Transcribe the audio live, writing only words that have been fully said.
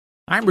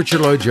I'm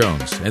Richard Lloyd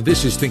Jones, and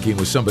this is Thinking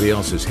with Somebody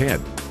Else's Head.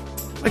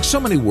 Like so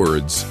many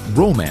words,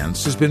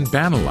 romance has been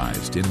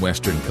banalized in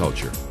Western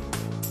culture.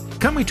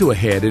 Coming to a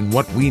head in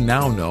what we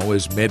now know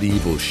as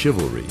medieval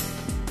chivalry,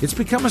 it's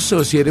become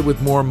associated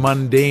with more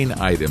mundane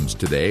items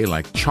today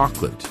like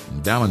chocolate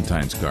and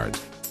Valentine's cards.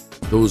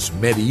 Those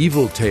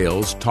medieval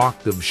tales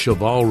talked of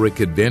chivalric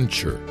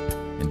adventure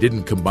and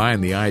didn't combine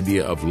the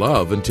idea of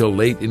love until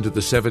late into the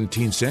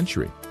 17th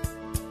century.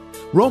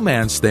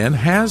 Romance, then,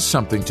 has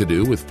something to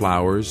do with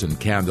flowers and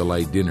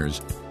candlelight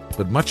dinners,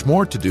 but much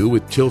more to do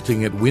with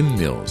tilting at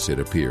windmills, it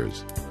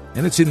appears.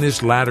 And it's in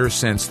this latter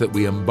sense that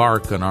we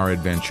embark on our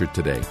adventure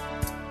today.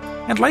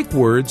 And like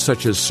words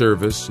such as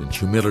service and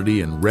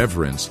humility and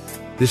reverence,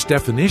 this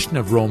definition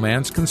of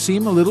romance can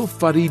seem a little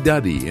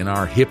fuddy-duddy in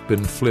our hip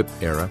and flip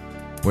era,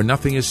 where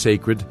nothing is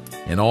sacred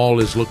and all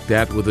is looked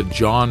at with a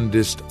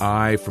jaundiced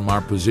eye from our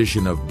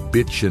position of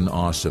bitchin'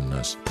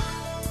 awesomeness.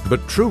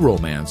 But true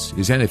romance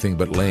is anything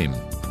but lame,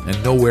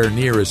 and nowhere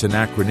near as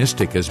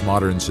anachronistic as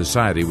modern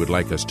society would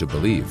like us to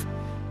believe.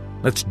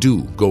 Let's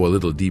go a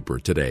little deeper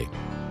today.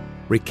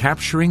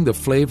 Recapturing the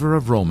flavor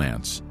of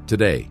romance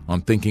today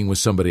on Thinking with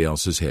Somebody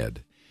Else's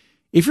Head.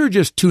 If you're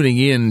just tuning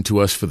in to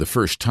us for the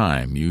first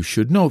time, you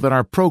should know that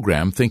our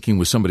program, Thinking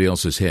with Somebody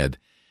Else's Head,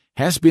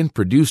 has been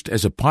produced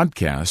as a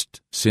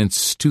podcast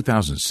since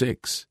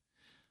 2006.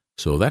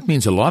 So that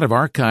means a lot of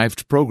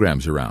archived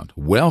programs around,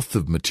 wealth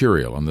of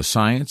material on the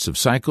science of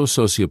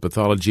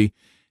psychosociopathology,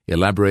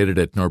 elaborated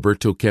at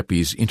Norberto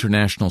Keppe's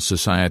International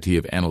Society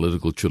of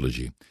Analytical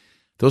Trilogy.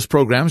 Those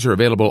programs are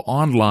available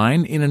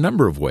online in a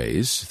number of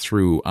ways,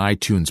 through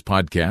iTunes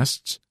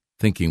podcasts,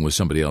 Thinking with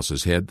Somebody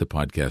Else's Head, the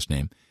podcast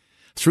name,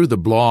 through the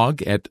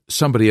blog at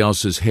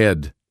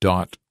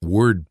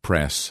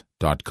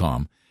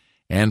somebodyelseshead.wordpress.com,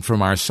 and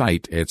from our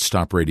site at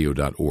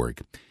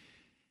stopradio.org.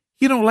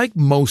 You know, like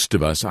most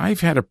of us,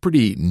 I've had a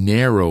pretty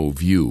narrow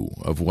view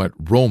of what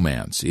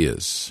romance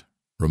is.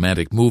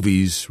 Romantic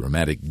movies,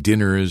 romantic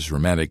dinners,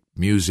 romantic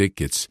music,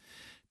 it's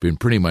been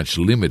pretty much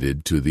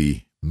limited to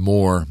the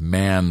more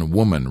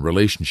man-woman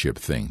relationship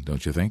thing,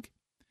 don't you think?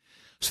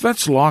 So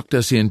that's locked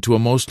us into a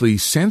mostly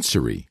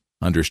sensory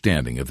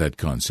understanding of that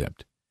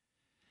concept.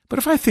 But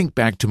if I think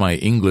back to my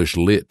English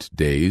Lit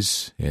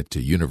days at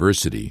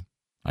university,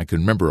 I can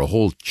remember a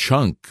whole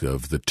chunk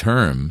of the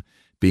term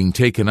being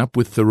taken up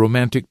with the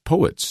romantic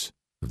poets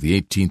of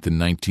the 18th and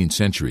 19th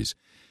centuries,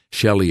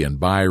 Shelley and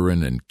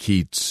Byron and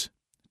Keats,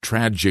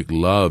 tragic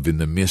love in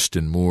the mist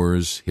and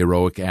moors,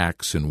 heroic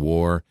acts in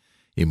war,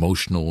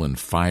 emotional and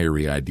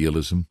fiery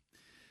idealism.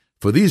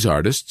 For these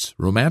artists,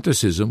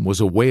 romanticism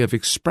was a way of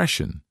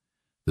expression,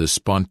 the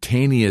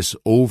spontaneous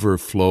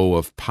overflow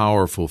of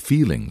powerful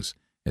feelings,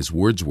 as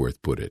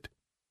Wordsworth put it.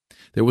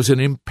 There was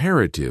an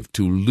imperative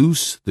to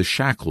loose the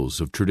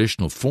shackles of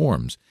traditional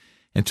forms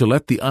and to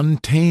let the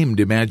untamed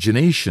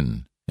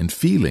imagination and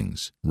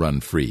feelings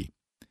run free.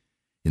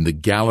 In the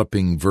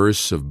galloping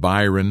verse of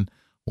Byron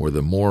or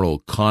the moral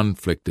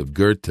conflict of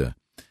Goethe,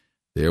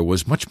 there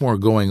was much more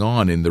going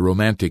on in the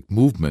romantic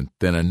movement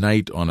than a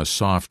night on a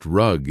soft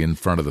rug in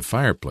front of the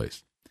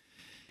fireplace.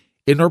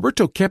 In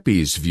Norberto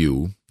Keppe's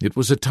view, it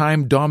was a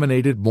time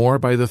dominated more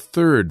by the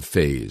third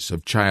phase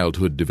of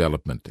childhood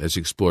development as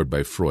explored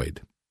by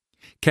Freud.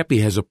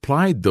 Keppe has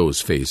applied those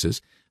phases,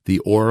 the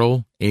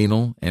oral,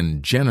 anal,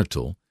 and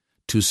genital,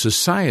 to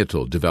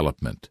societal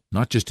development,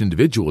 not just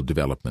individual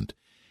development,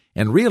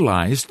 and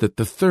realized that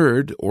the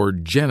third, or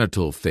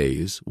genital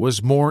phase,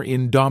 was more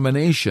in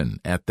domination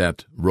at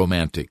that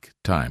romantic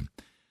time.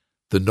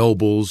 The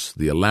nobles,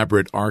 the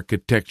elaborate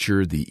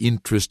architecture, the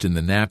interest in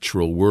the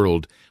natural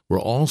world were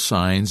all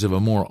signs of a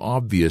more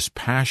obvious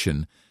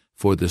passion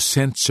for the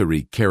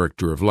sensory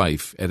character of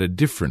life at a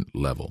different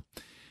level.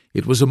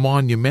 It was a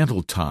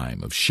monumental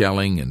time of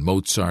Schelling and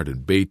Mozart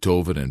and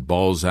Beethoven and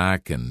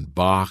Balzac and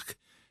Bach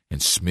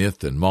and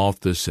Smith and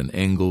Malthus and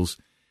Engels,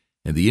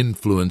 and the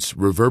influence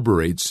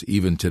reverberates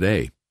even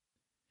today.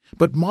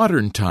 But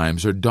modern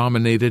times are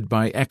dominated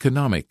by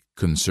economic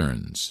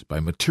concerns, by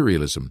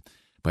materialism,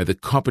 by the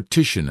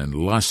competition and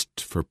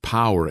lust for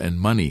power and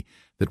money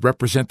that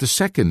represent the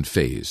second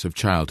phase of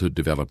childhood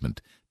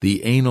development,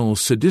 the anal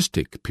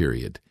sadistic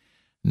period.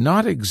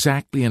 Not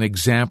exactly an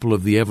example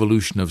of the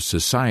evolution of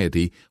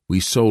society we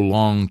so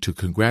long to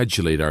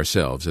congratulate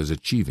ourselves as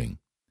achieving.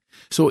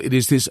 So it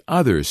is this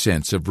other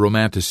sense of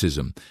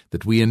romanticism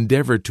that we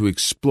endeavor to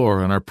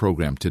explore on our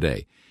program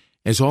today.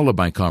 As all of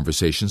my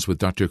conversations with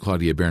Dr.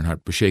 Claudia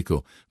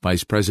Bernhardt-Pacheco,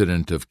 Vice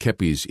President of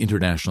Keppe's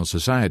International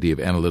Society of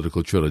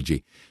Analytical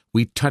Trilogy,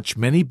 we touch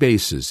many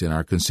bases in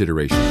our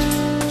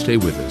considerations. Stay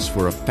with us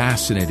for a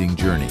fascinating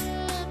journey,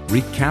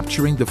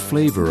 recapturing the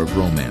flavor of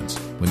romance,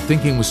 when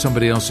Thinking with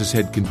Somebody Else's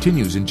Head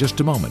continues in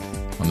just a moment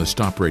on the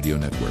Stop Radio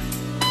Network.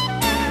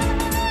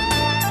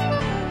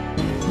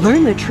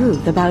 Learn the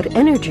truth about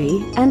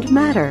energy and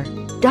matter.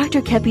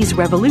 Dr. Keppe's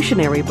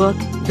revolutionary book,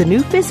 The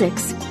New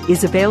Physics,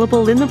 is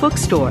available in the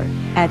bookstore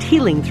at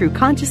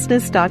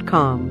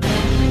healingthroughconsciousness.com.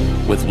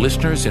 With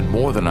listeners in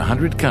more than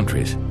 100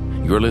 countries,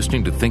 You're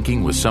listening to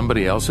Thinking with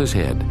Somebody Else's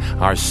Head,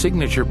 our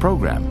signature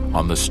program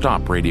on the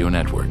Stop Radio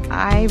Network.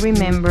 I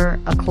remember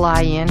a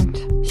client,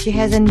 she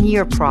has an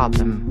ear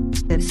problem,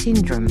 the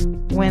syndrome,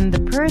 when the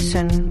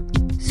person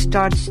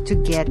starts to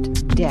get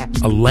deaf.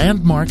 A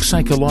landmark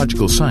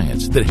psychological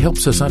science that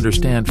helps us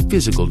understand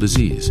physical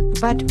disease.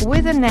 But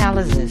with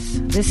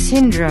analysis, the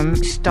syndrome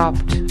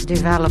stopped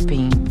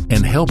developing.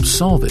 And helps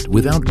solve it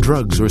without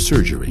drugs or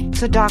surgery.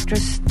 The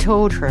doctors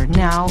told her,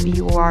 now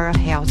you are a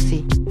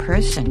healthy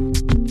person.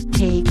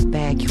 Take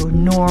back your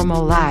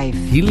normal life.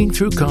 Healing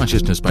Through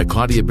Consciousness by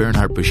Claudia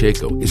Bernhardt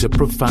Pacheco is a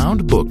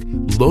profound book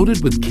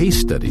loaded with case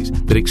studies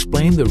that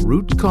explain the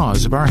root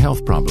cause of our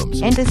health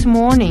problems. And this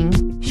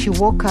morning, she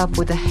woke up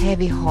with a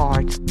heavy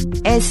heart,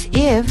 as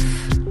if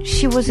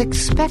she was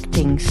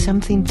expecting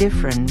something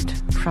different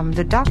from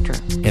the doctor.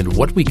 And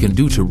what we can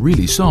do to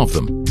really solve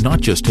them,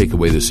 not just take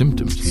away the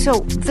symptoms. So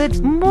the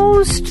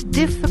most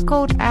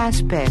difficult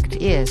aspect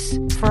is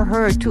for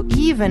her to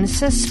even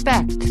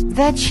suspect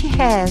that she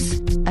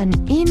has an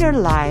inner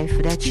life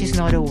that she's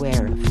not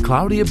aware of.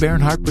 Claudia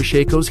Bernhardt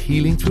Pacheco's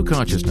Healing Through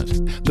Consciousness,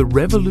 the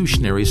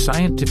revolutionary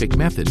scientific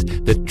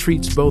method that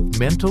treats both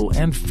mental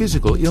and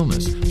physical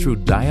illness through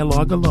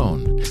dialogue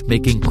alone,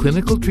 making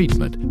clinical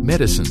treatment,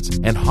 medicines,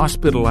 and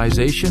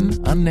hospitalization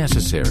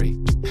unnecessary.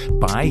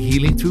 Buy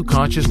Healing Through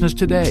Consciousness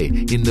today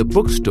in the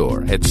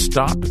bookstore at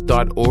stop.org.br.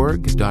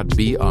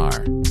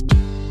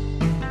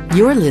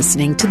 You're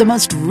listening to the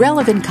most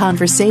relevant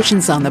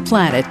conversations on the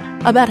planet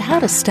about how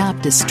to stop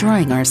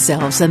destroying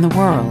ourselves and the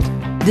world.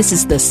 This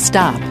is the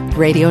Stop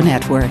Radio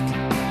Network.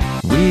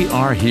 We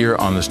are here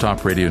on the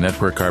Stop Radio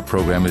Network. Our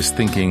program is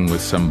Thinking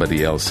with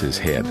Somebody Else's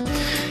Head.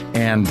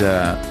 And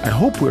I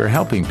hope we're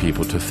helping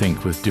people to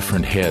think with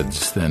different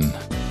heads than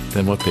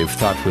what they've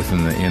thought with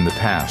in the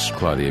past,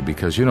 Claudia,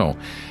 because, you know,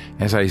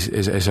 as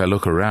I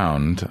look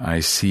around,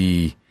 I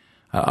see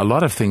a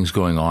lot of things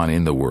going on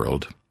in the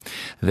world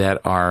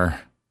that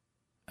are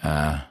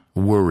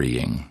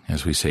worrying,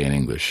 as we say in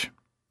English.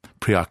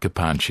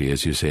 Preoccupante,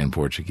 as you say in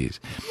Portuguese.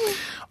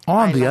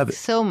 I like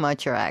so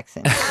much your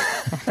accent.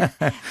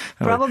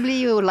 Probably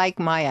you like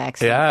my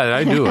accent. Yeah,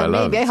 I do. I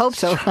love it. Maybe, I hope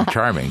so.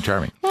 Charming.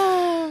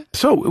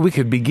 So we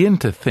could begin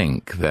to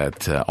think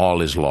that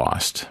all is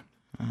lost.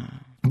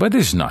 But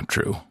this is not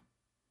true.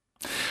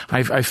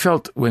 I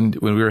felt when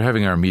we were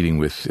having our meeting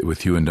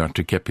with you and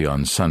Dr. Kepi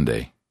on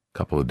Sunday, a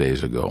couple of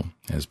days ago,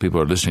 as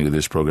people are listening to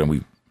this program,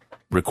 we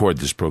record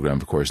this program,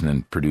 of course, and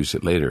then produce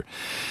it later.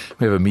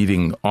 We have a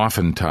meeting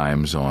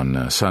oftentimes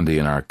on Sunday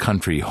in our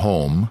country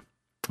home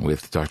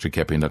with Dr.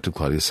 Kepi and Dr.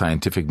 Claudia, a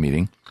scientific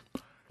meeting.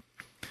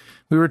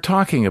 We were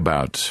talking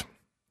about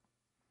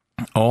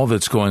all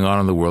that's going on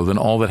in the world and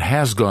all that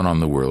has gone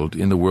on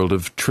in the world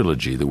of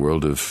trilogy, the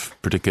world of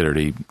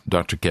particularly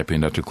Dr. Kepi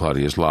and Dr.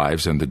 Claudia's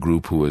lives and the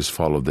group who has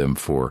followed them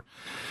for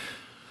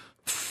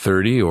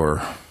 30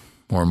 or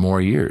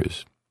more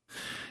years.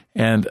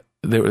 And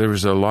there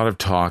was a lot of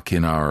talk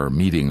in our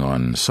meeting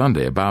on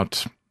Sunday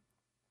about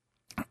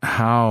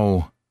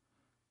how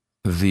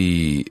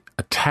the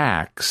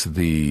attacks,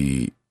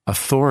 the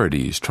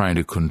authorities trying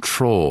to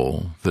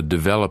control the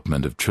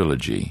development of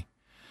trilogy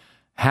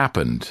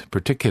happened,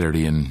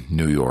 particularly in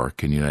New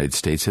York, in the United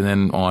States, and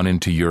then on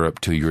into Europe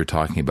too. You were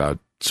talking about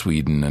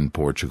Sweden and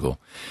Portugal.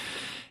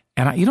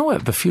 And you know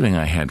what the feeling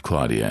I had,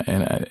 Claudia?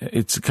 And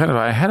it's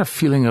I had a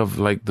feeling of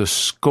like the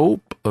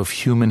scope of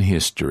human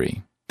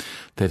history,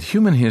 that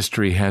human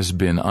history has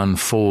been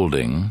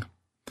unfolding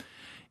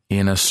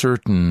in a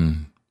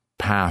certain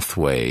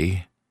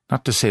pathway,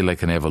 not to say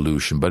like an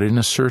evolution, but in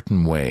a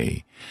certain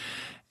way.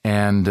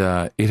 And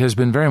it has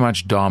been very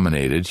much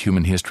dominated,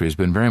 human history has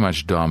been very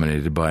much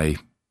dominated by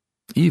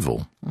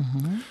evil,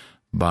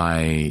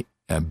 by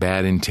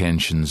bad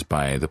intentions,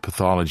 by the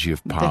pathology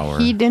of power.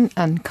 The hidden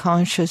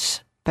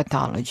unconscious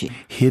pathology.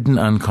 Hidden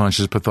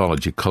unconscious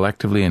pathology,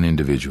 collectively and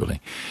individually.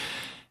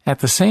 At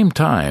the same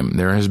time,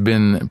 there has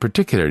been,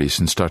 particularly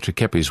since Dr.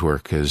 Kepi's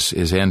work has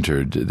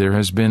entered, there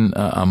has been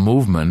a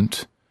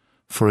movement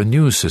for a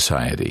new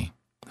society,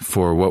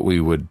 for what we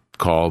would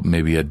call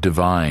maybe a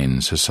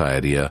divine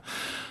society, a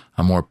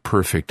more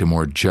perfect, a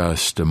more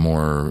just, a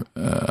more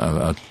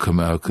a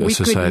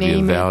society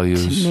of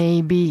values.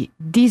 Maybe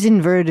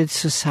disinverted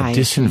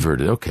society.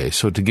 Disinverted, okay.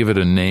 So to give it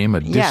a name,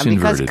 a disinverted. Yeah,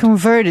 because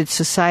converted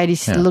society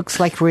looks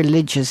like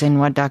religious, and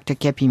what Dr.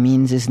 Kepi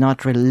means is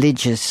not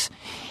religious.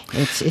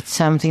 It's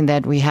something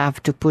that we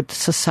have to put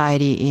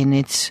society in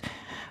its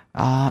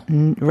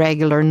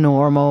regular,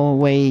 normal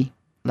way,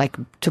 like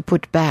to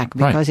put back,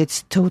 because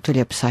it's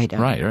totally upside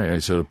down.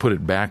 Right. So to put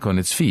it back on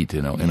its feet,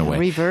 in a way.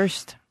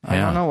 Reversed. I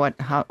don't know what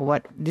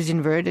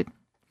disinverted.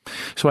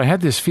 So I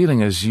had this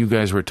feeling as you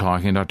guys were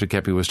talking, Dr.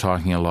 Kepi was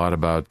talking a lot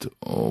about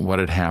what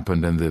had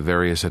happened and the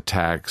various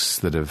attacks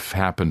that have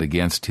happened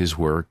against his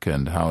work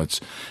and how it's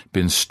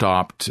been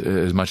stopped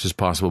as much as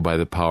possible by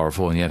the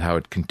powerful, and yet how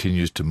it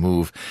continues to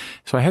move.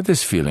 So I had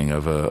this feeling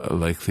of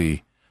like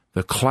the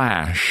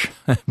clash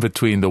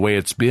between the way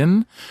it's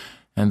been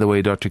and the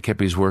way Dr.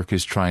 Keppe's work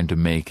is trying to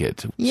make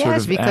it Yes, sort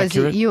of because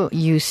accurate?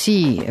 you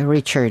see,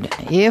 Richard,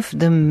 if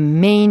the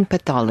main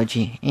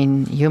pathology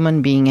in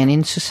human being and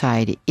in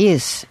society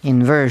is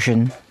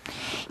inversion,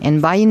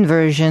 and by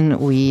inversion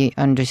we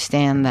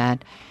understand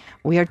that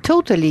we are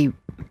totally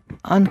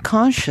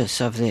unconscious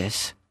of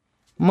this,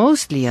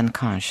 mostly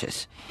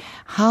unconscious,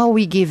 how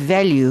we give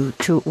value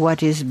to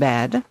what is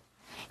bad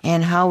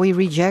and how we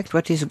reject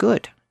what is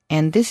good.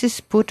 And this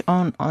is put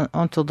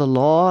onto the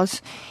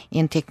laws,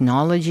 in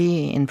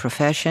technology, in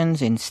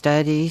professions, in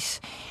studies,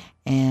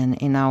 and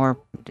in our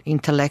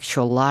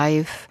intellectual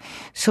life.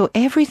 So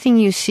everything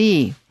you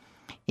see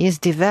is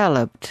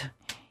developed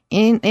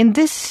in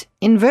this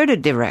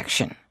inverted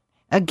direction,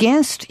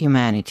 against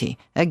humanity,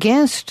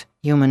 against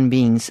human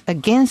beings,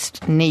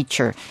 against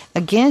nature,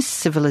 against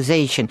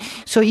civilization.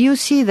 So you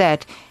see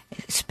that,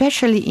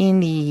 especially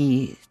in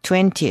the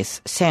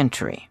 20th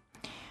century,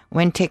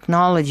 when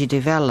technology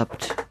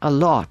developed a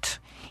lot,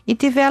 it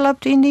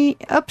developed in the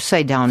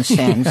upside-down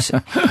sense.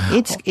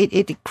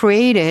 It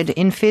created,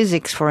 in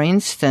physics, for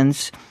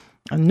instance,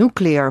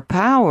 nuclear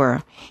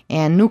power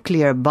and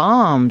nuclear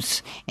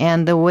bombs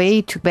and the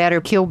way to better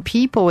kill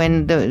people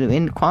in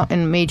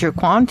major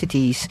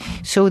quantities.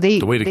 So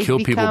the way to kill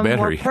people better,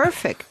 more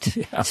perfect,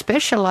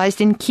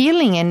 specialized in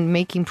killing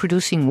and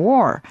producing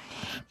war.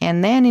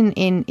 And then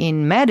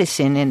in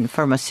medicine and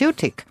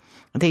pharmaceutic,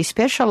 they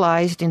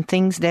specialized in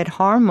things that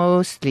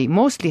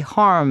mostly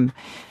harm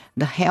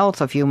the health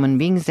of human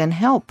beings than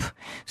help.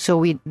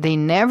 So they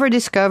never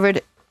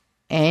discovered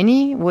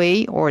any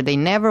way, or they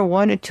never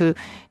wanted to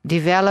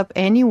develop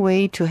any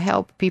way to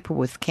help people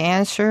with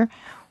cancer,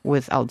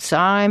 with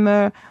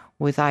Alzheimer,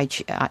 with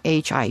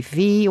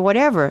HIV,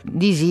 whatever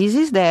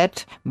diseases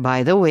that,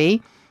 by the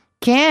way,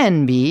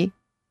 can be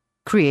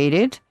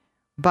created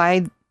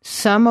by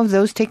some of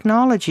those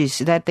technologies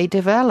that they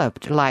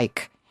developed,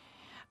 like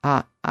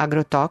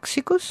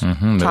agrotoxicos,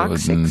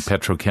 toxics,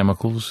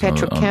 petrochemicals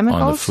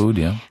on the food,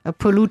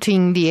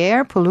 polluting the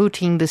air,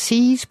 polluting the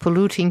seas,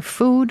 polluting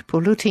food,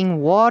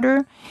 polluting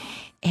water,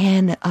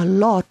 and a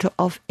lot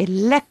of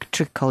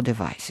electrical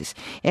devices.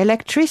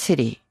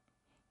 Electricity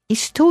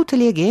is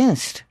totally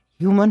against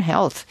human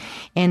health,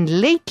 and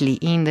lately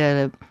in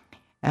the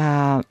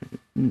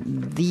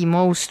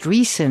most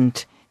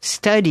recent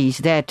studies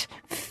that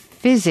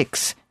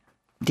physics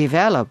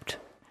developed,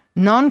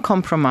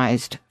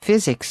 non-compromised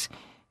physics,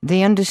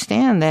 they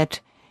understand that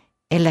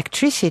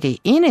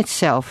electricity in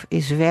itself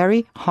is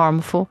very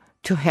harmful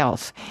to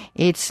health.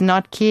 It's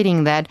not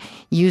kidding that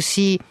you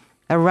see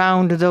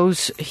around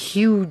those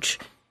huge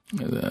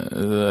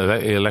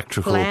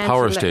electrical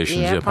power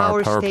stations,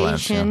 power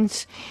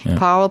plants.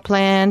 Power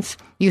plants.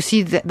 You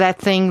see that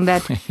thing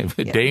that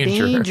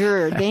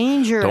danger.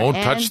 Don't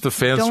touch the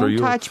fence, don't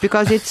touch,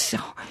 because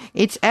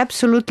it's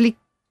absolutely.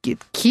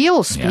 It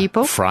kills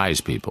people.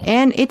 Fries people.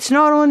 And it's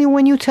not only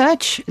when you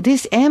touch.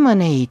 This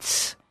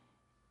emanates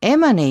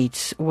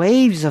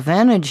waves of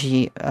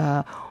energy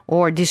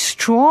or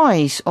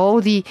destroys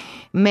all the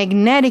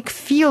magnetic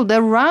field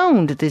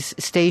around these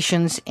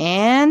stations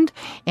and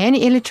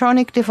any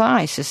electronic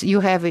devices you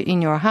have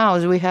in your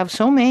house. We have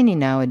so many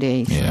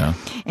nowadays. Yeah.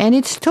 And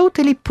it's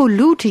totally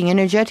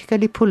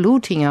energetically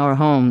polluting our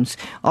homes,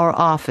 our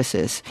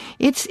offices.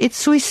 It's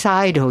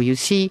suicidal, you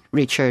see,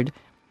 Richard.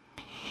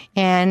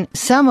 And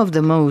some of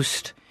the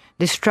most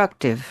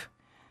destructive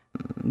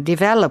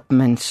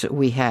developments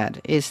we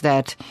had is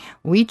that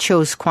we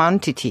chose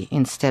quantity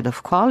instead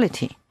of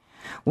quality.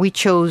 We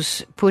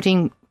chose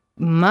putting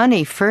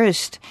money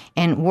first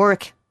and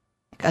work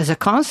as a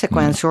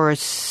consequence, or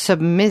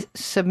subjected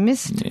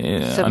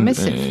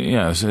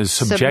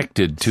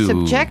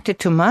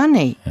to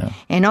money,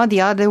 and not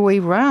the other way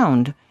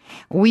around.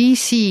 We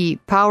see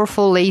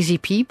powerful, lazy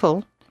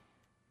people,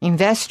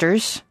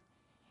 investors,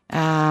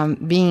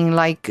 being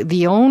like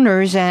the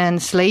owners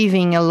and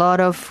slaving a lot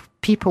of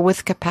people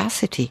with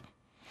capacity,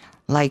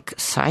 like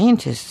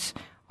scientists,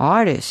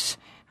 artists,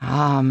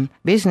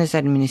 business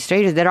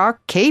administrators that are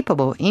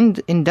capable,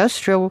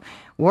 industrial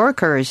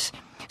workers.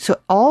 So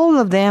all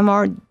of them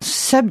are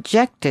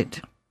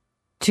subjected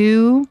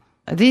to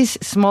this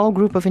small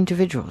group of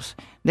individuals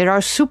that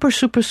are super,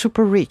 super,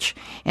 super rich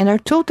and are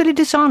totally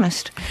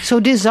dishonest. So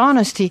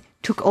dishonesty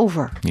took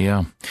over.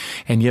 Yeah.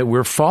 And yet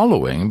we're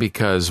following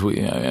because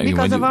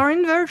of our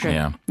inversion.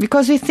 Yeah.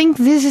 Because we think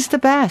this is the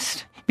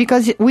best.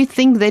 Because we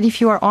think that if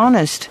you are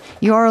honest,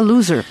 you are a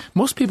loser.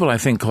 Most people, I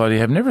think, Claudia,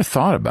 have never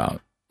thought about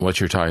what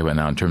you're talking about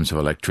now in terms of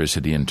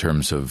electricity, in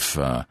terms of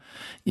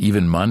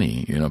even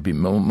money.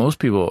 Most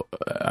people,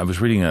 I was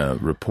reading a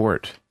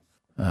report.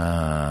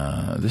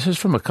 This is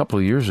from a couple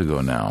of years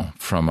ago now,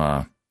 from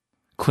a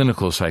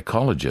clinical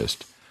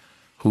psychologist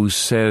who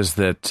says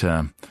that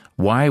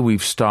why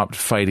we've stopped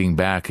fighting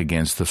back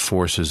against the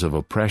forces of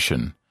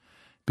oppression,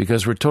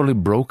 because we're totally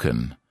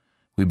broken.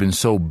 We've been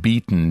so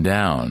beaten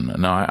down.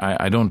 Now,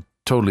 I don't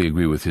totally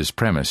agree with his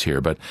premise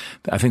here, but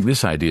I think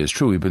this idea is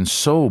true. We've been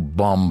so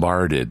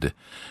bombarded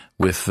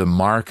with the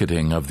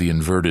marketing of the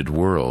inverted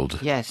world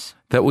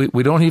that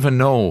we don't even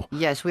know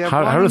we are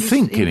how to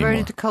think inverted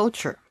anymore.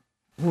 Culture.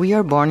 We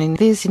are born in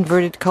this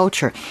inverted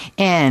culture.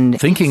 And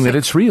thinking that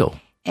it's real.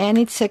 And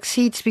it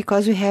succeeds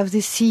because we have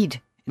this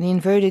seed, an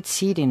inverted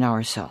seed in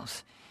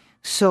ourselves.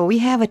 So we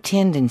have a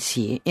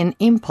tendency, an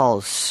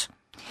impulse.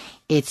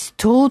 It's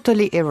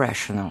totally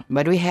irrational,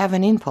 but we have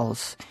an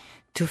impulse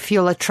to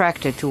feel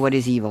attracted to what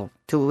is evil,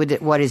 to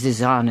what is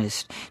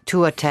dishonest,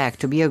 to attack,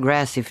 to be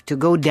aggressive, to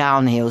go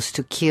downhills,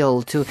 to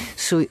kill, to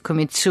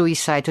commit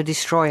suicide, to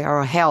destroy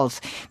our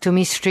health, to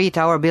mistreat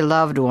our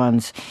beloved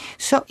ones.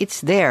 So it's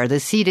there. The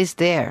seed is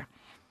there.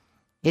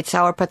 It's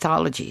our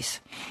pathologies.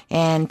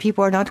 And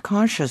people are not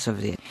conscious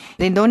of it.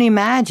 They don't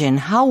imagine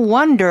how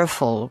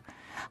wonderful,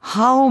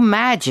 how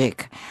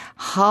magic,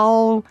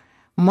 how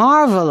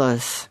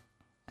marvelous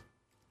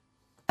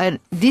a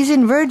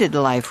disinverted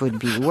life would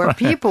be, where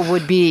people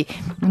would be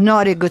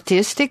not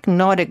egotistic,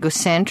 not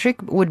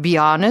egocentric, would be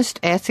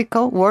honest,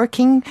 ethical,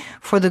 working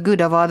for the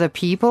good of other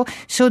people.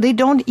 So they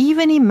don't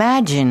even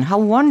imagine how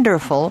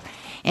wonderful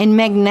and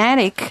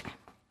magnetic,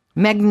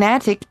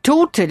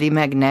 totally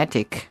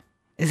magnetic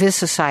this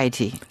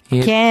society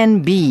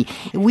can be.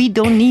 We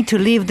don't need to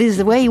live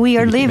this way we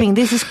are living.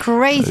 This is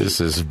crazy. This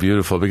is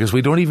beautiful because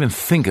we don't even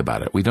think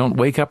about it. We don't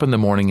wake up in the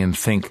morning and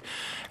think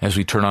as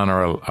we turn on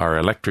our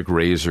electric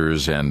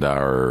razors and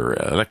our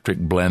electric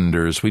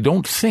blenders. We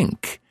don't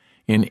think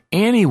in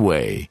any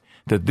way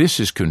that this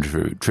is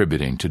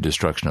contributing to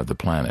destruction of the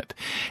planet.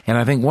 And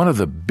I think one of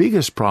the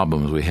biggest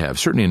problems we have,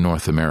 certainly in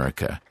North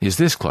America, is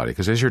this, Claudia,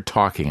 because as you're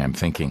talking, I'm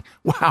thinking,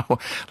 wow,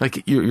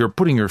 like you're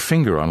putting your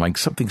finger on like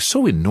something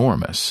so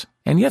enormous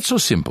and yet so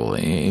simple.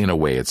 In a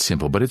way, it's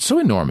simple, but it's so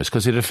enormous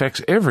because it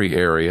affects every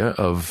area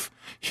of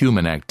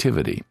human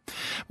activity.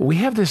 We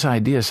have this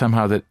idea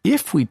somehow that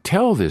if we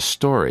tell this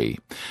story,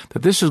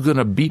 that this is going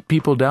to beat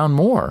people down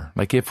more.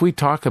 Like if we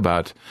talk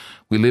about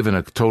we live in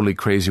a totally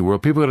crazy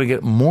world, people are going to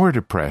get more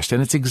depressed.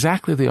 And it's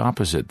exactly the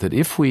opposite, that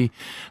if we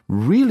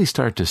really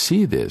start to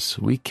see this,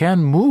 we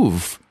can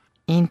move.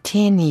 In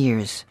 10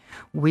 years,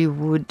 we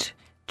would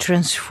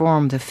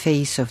transform the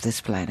face of this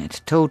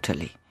planet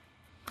totally.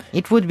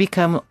 It would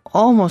become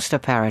almost a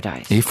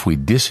paradise. If we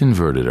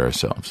disinverted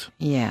ourselves.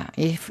 Yeah,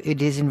 if it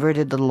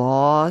disinverted the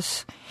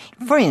laws.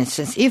 For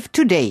instance, if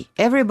today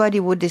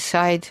everybody would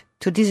decide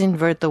to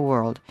disinvert the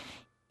world,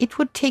 it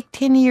would take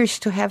 10 years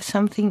to have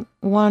something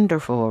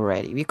wonderful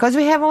already, because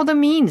we have all the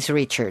means,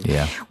 Richard.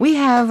 Yeah. We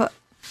have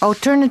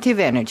alternative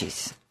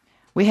energies.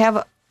 We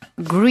have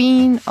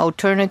green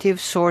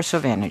alternative source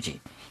of energy.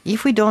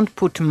 If we don't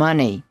put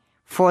money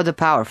for the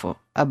powerful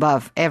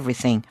above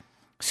everything,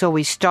 so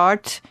we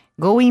start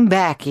going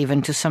back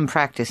even to some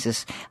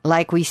practices,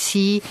 like we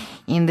see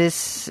in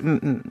this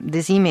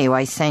email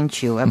I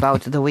sent you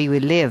about the way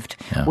we lived,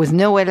 with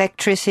no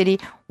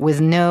electricity,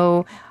 with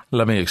no...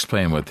 Let me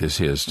explain what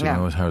this is.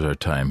 How's our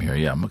time here?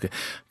 Yeah, okay.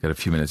 Got a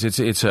few minutes. I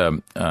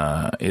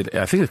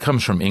think it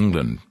comes from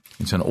England.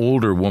 It's an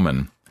older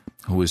woman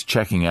who was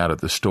checking out at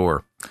the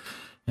store,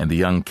 and the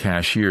young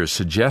cashier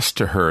suggests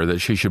to her that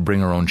she should bring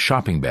her own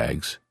shopping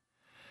bags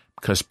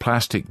because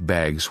plastic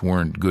bags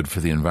weren't good for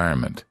the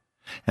environment.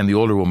 And the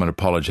older woman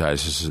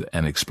apologizes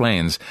and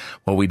explains,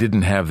 well, we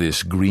didn't have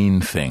this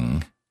green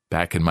thing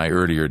back in my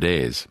earlier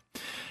days.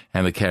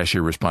 And the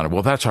cashier responded,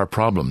 well, that's our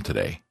problem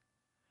today.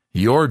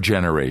 Your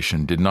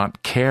generation did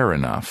not care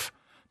enough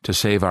to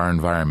save our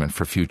environment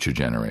for future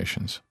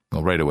generations.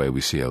 Well, right away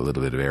we see a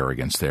little bit of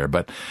arrogance there.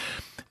 But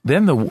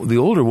then the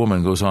older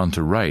woman goes on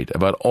to write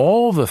about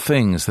all the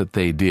things that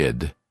they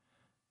did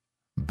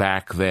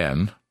back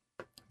then.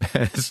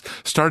 It's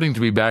starting to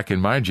be back in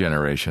my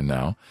generation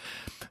now,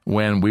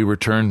 when we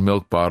returned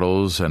milk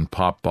bottles and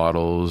pop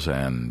bottles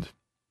and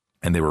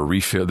they were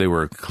refilled, they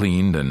were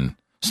cleaned and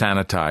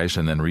sanitized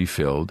and then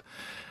refilled.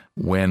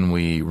 When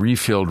we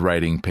refilled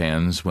writing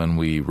pens, when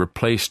we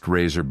replaced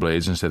razor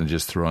blades instead of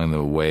just throwing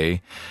them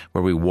away,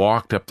 where we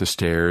walked up the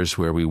stairs,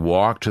 where we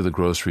walked to the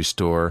grocery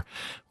store,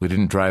 we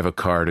didn't drive a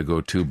car to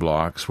go 2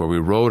 blocks,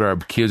 where our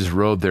kids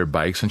rode their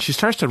bikes, and she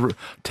starts to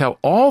tell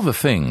all the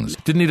things.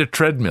 Didn't need a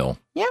treadmill.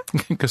 Yeah.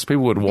 Because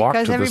people would walk to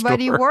the store. Because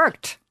everybody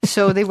worked.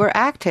 So they were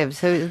active.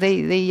 So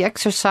they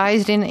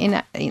exercised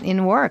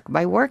in work,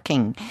 by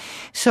working.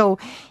 So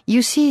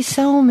you see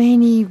so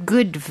many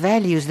good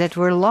values that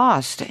were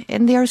lost.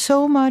 And they are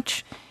so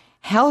much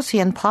healthy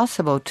and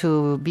possible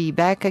to be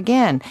back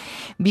again.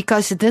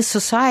 Because this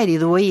society,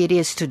 the way it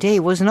is today,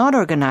 was not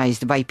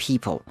organized by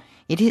people.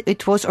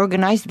 It was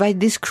organized by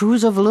this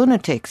crews of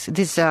lunatics,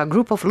 this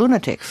group of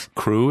lunatics.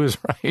 Crew is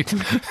right.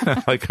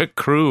 Like a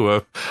crew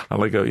of,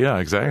 yeah,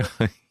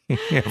 exactly.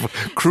 Yeah,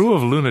 crew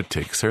of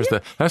lunatics.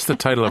 That's the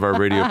title of our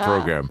radio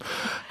program.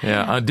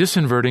 Yeah,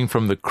 disinverting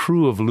from the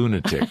crew of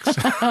lunatics.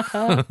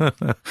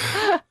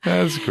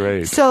 That's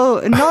great. So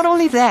not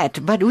only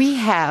that, but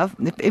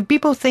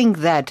people think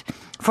that,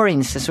 for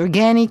instance,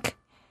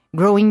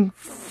 growing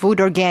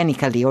food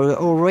organically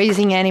or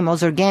raising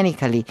animals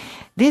organically,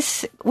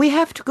 we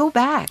have to go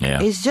back.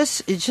 Yeah. It's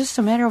just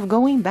a matter of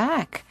going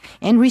back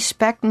and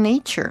respect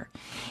nature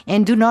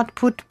and do not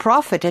put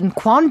profit and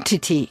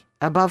quantity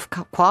above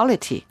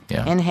quality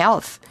and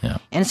health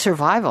and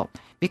survival.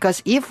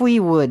 Because if we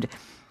would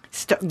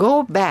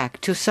go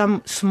back to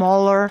some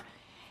smaller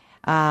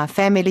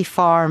family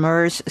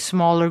farmers,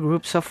 smaller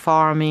groups of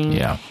farming.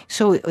 Yeah.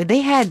 So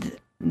they had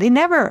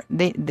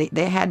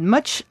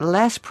much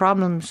less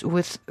problems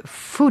with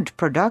food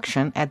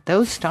production at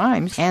those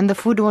times, and the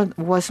food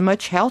was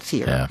much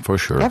healthier. Yeah, for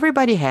sure.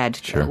 Everybody had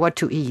what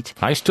to eat.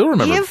 I still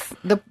remember. If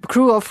the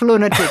crew of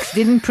lunatics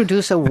didn't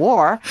produce a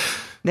war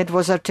that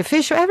was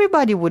artificial,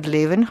 everybody would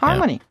live in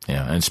harmony.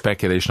 Yeah, and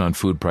speculation on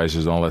food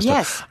prices and all that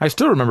Yes. stuff. I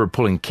still remember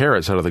pulling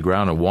carrots out of the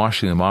ground and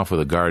washing them off with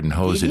a garden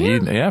hose. Did and you?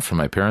 eating, from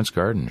my parents'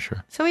 garden,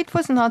 sure. So it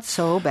was not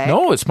so bad.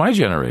 No, it's my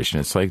generation.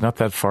 It's like not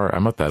that far.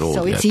 I'm not that old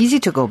So yet. it's easy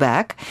to go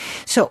back.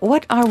 So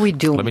what are we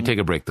doing? Let me take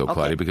a break, though,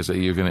 Claudia, because I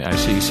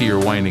see you're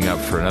winding up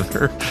for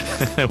another,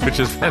 which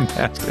is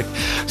fantastic.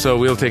 So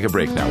we'll take a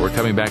break now. We're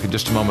coming back in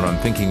just a moment on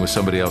Thinking with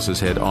Somebody Else's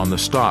Head on the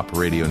Stop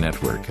Radio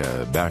Network.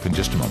 Back in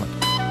just a moment.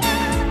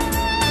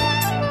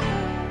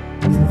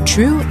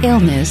 True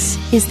illness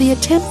is the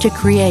attempt to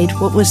create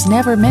what was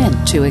never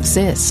meant to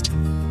exist.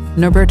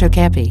 Norberto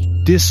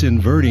Kepi.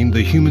 Disinverting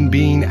the human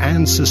being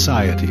and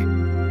society.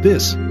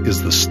 This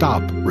is the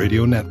Stop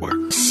Radio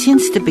Network.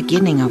 Since the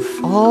beginning of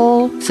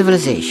all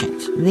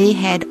civilizations, they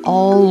had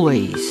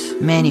always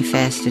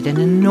manifested an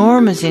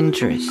enormous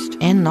interest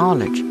and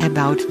knowledge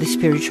about the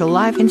spiritual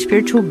life and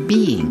spiritual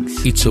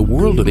beings. It's a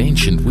world of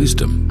ancient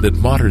wisdom that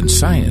modern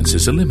science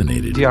has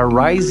eliminated. The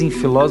arising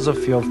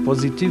philosophy of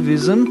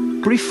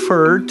positivism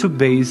preferred to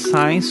base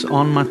science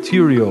on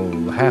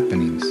material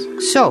happenings.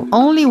 So,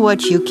 only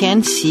what you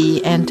can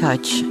see and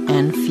touch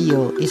and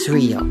feel is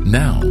real.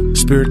 Now,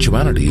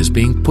 spirituality is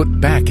being put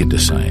back into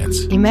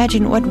science.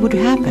 Imagine what would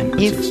happen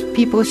if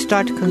people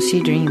start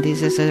considering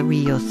this as a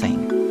real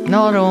thing.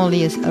 Not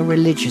only as a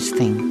religious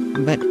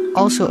thing, but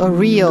also a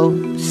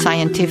real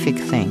scientific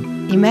thing.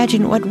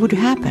 Imagine what would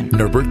happen.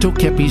 Norberto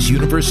Kepi's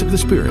Universe of the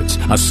Spirits,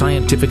 a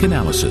scientific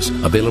analysis,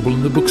 available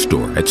in the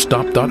bookstore at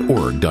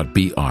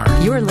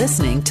stop.org.br. You're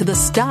listening to the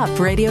Stop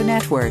Radio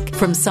Network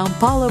from São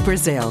Paulo,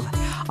 Brazil.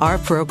 Our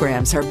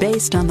programs are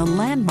based on the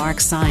landmark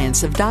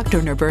science of Dr.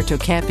 Norberto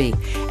Kepi,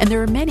 and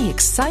there are many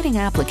exciting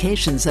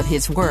applications of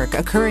his work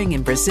occurring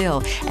in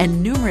Brazil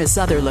and numerous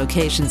other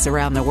locations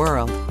around the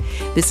world.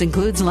 This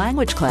includes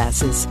language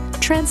classes,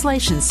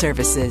 translation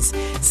services,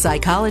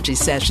 psychology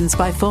sessions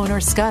by phone or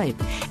Skype,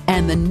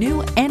 and the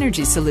new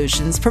energy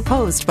solutions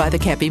proposed by the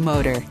Kepi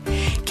Motor.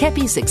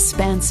 Kepi's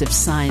expansive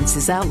science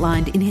is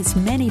outlined in his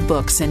many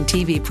books and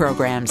TV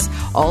programs,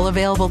 all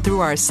available through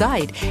our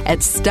site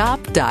at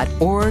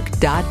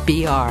stop.org.br.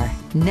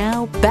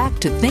 Now back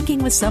to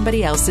Thinking with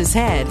Somebody Else's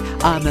Head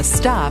on the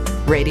Stop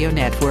Radio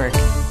Network.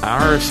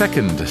 Our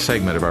second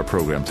segment of our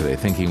program today,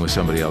 Thinking with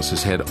Somebody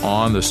Else's Head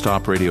on the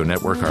Stop Radio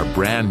Network, our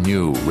brand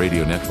new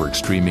radio network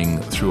streaming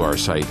through our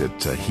site at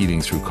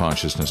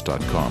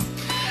healingthroughconsciousness.com.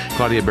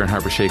 Claudia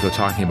Bernhardt-Pacheco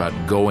talking about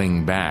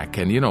going back.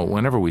 And,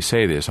 whenever we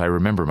say this, I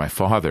remember my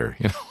father,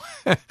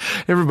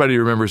 Everybody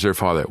remembers their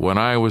father. When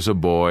I was a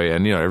boy,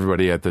 and,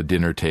 everybody at the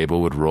dinner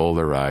table would roll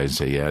their eyes and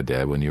say, yeah,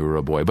 Dad, when you were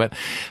a boy. But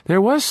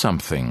there was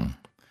something.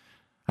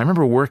 I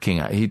remember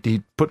working.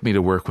 He put me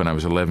to work when I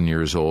was 11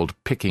 years old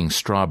picking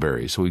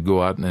strawberries. So we'd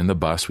go out in the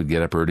bus. We'd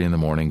get up early in the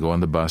morning, go on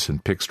the bus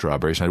and pick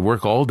strawberries. And I'd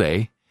work all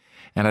day,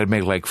 and I'd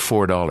make like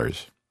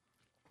 $4.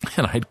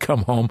 And I'd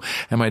come home,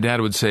 and my dad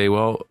would say,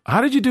 well,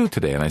 how did you do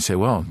today? And I'd say,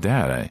 well,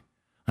 Dad,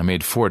 I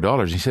made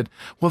 $4. He said,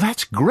 well,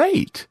 that's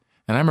great.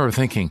 And I remember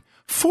thinking,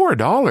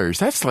 $4?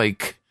 That's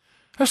like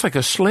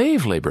a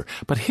slave labor.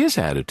 But his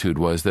attitude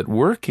was that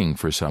working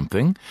for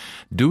something,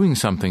 doing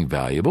something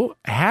valuable,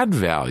 had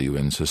value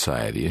in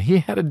society. And he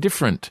had a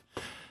different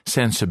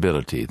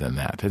sensibility than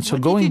that. And so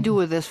what did you do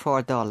with this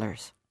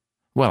 $4?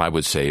 Well, I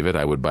would save it.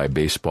 I would buy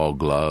baseball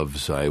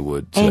gloves. I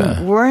would...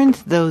 And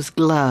weren't those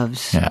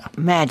gloves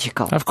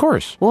magical? Of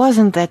course.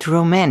 Wasn't that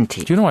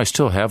romantic? Do you know I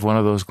still have one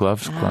of those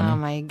gloves, Claudia? Oh,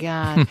 my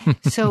God.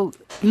 So,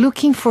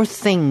 looking for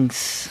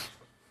things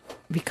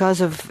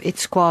because of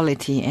its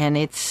quality and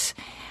its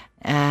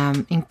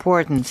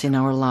importance in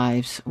our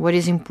lives. What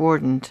is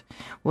important?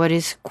 What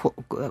is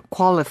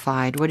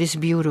qualified? What is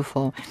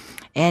beautiful?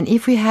 And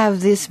if we have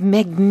this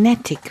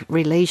magnetic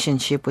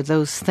relationship with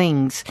those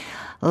things,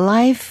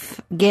 life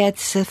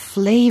gets a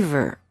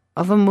flavor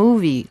of a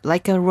movie,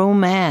 like a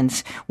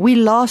romance. We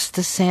lost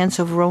the sense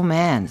of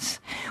romance.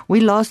 We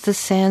lost the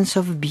sense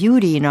of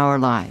beauty in our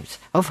lives,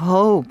 of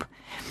hope.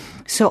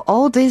 So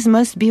all this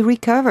must be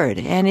recovered,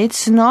 and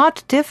it's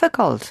not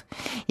difficult.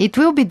 It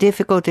will be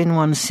difficult in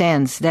one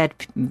sense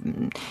that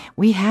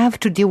we have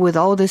to deal with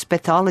all this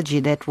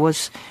pathology that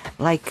was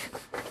like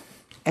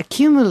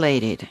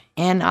accumulated,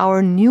 and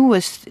our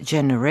newest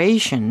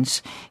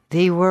generations,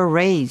 they were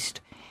raised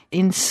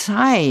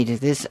inside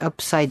this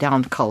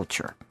upside-down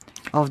culture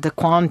of the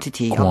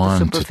quantity, of the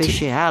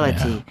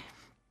superficiality,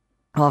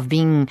 of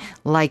being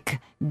like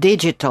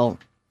digital,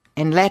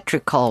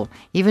 electrical,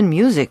 even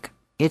music.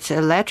 It's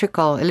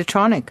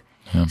electronic.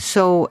 Yeah.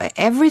 So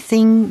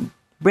everything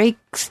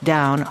breaks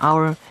down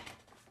our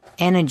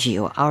energy,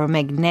 or our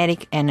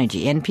magnetic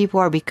energy, and people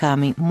are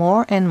becoming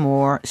more and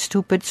more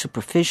stupid,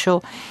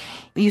 superficial.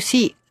 You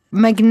see,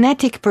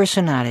 magnetic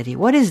personality.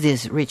 What is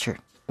this, Richard?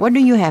 What do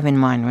you have in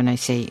mind when I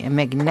say a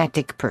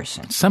magnetic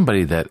person?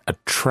 Somebody that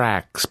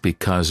attracts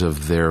because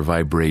of their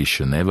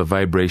vibration. They have a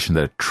vibration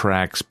that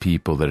attracts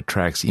people, that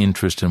attracts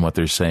interest in what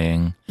they're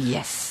saying.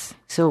 Yes.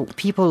 So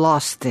people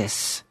lost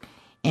this.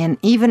 And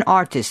even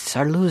artists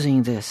are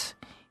losing this.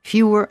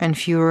 Fewer and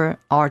fewer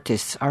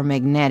artists are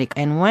magnetic.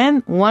 And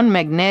when one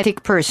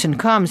magnetic person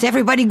comes,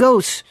 everybody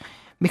goes.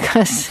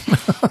 Because,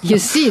 you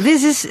see,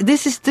 this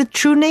is the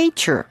true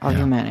nature of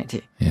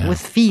humanity. Yeah.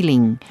 With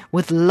feeling,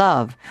 with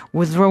love,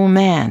 with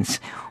romance,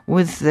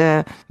 with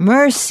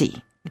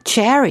mercy,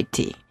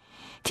 charity,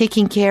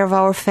 taking care of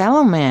our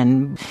fellow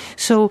man.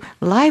 So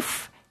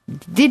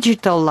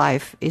digital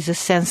life is a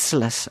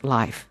senseless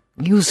life,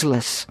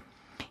 useless.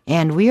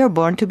 And we are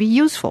born to be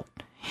useful.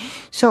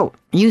 So,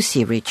 you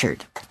see,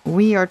 Richard,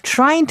 we are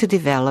trying to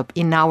develop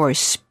in our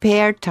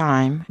spare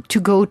time to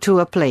go to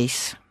a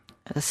place,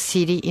 a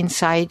city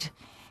inside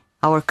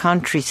our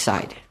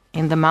countryside,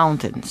 in the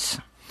mountains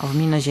of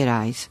Minas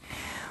Gerais,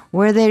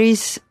 where there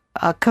is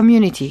a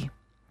community,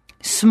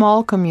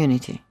 small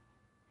community,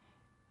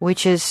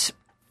 which is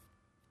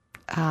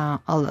a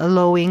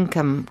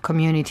low-income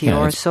community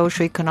or a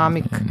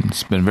socio-economic...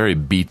 It's been very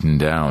beaten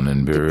down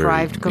and very...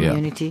 deprived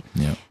community.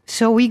 Yeah.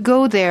 So we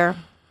go there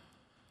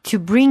to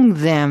bring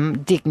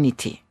them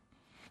dignity,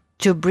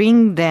 to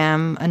bring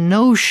them a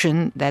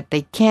notion that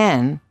they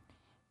can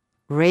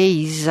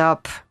raise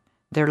up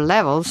their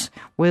levels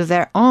with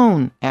their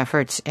own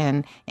efforts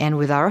and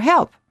with our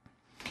help.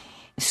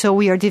 So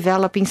we are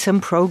developing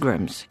some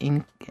programs.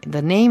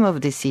 The name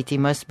of the city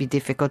must be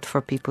difficult for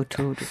people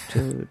to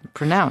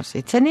pronounce.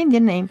 It's an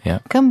Indian name,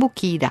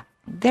 Cambuquira.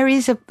 There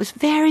is a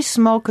very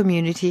small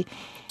community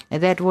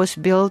that was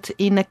built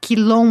in a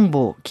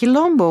quilombo.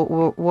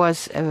 Quilombo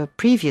was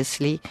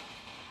previously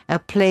a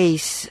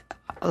place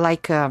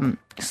like a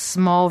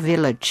small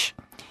village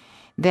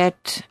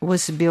that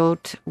was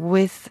built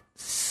with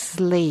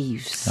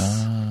slaves.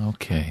 Ah,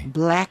 okay.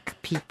 Black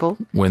people.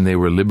 When they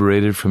were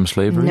liberated from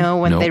slavery? No,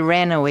 when they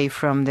ran away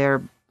from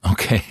their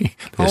they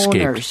owners.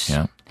 Escaped.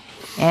 Yeah.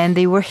 And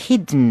they were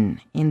hidden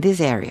in this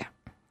area.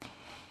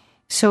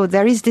 So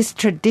there is this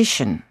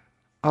tradition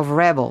of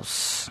rebel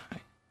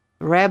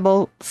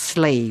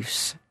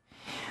slaves.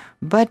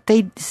 But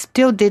they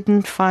still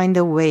didn't find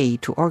a way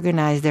to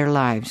organize their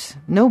lives.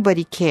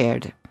 Nobody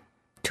cared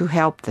to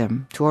help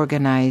them to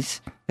organize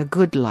a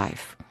good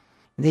life.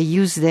 They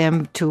used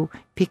them to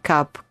pick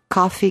up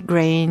coffee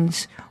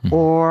grains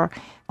or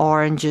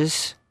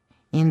oranges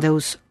in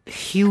those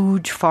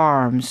huge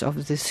farms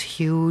of these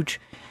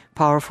huge,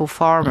 powerful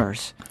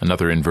farmers.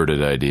 Another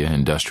inverted idea,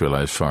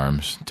 industrialized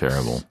farms,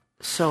 terrible.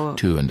 So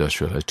too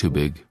industrialized, too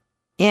big.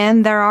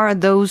 And there are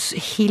those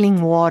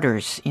healing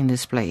waters in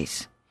this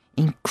place.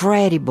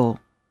 Incredible,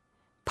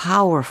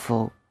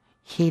 powerful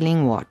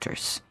healing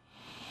waters.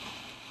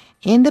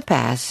 In the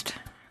past,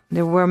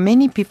 there were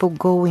many people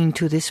going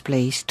to this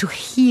place to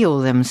heal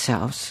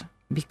themselves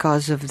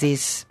because of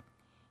this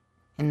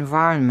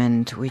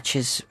environment, which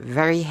is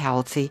very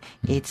healthy.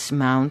 It's a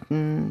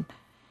mountain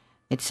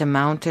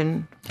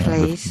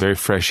place. Very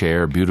fresh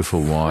air,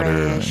 beautiful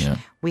water. Yeah.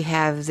 We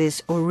have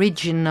this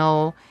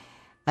original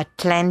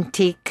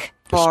Atlantic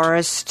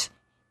forest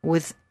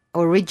with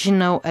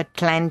original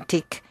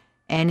Atlantic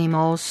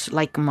animals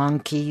like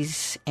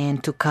monkeys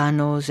and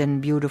toucanos and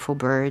beautiful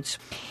birds.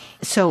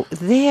 So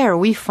there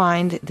we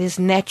find this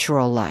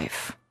natural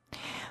life.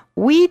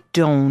 We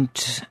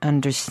don't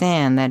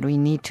understand that we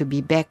need to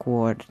be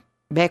backwarded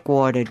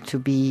to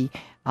be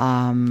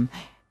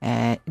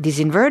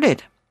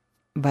disinverted,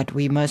 but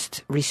we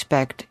must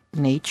respect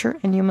nature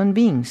and human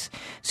beings.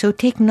 So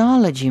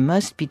technology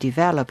must be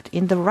developed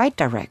in the right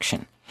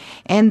direction.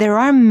 And there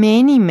are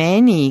many,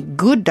 many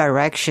good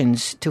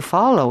directions to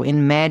follow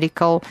in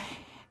medical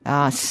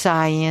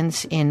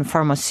science, in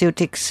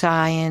pharmaceutical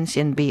science,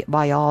 in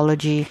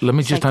biology. Let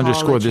me just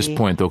underscore this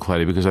point, though,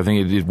 Claudia, because I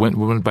think it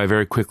went by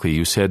very quickly.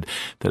 You said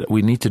that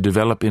we need to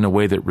develop in a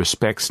way that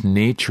respects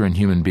nature and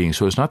human beings.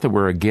 So it's not that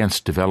we're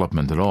against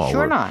development at all.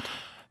 Sure not.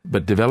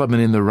 But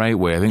development in the right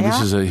way. I think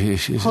this is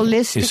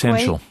holistic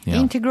essential. Way,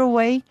 integral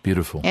way.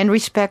 Beautiful. And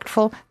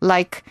respectful.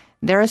 Like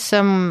there are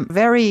some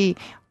very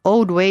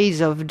old ways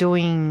of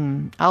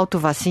doing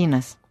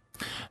autovacinas.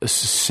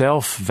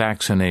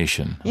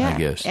 Self-vaccination, I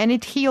guess. And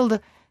it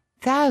healed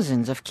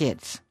thousands of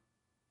kids.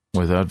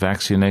 Without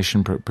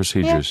vaccination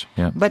procedures.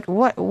 Yeah. But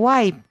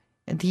why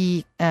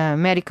the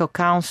medical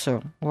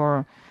council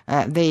or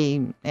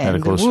the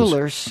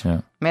rulers,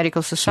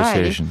 medical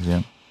society,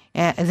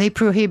 they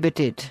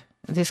prohibited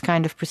this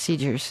kind of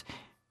procedures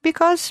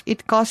because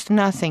it cost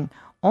nothing.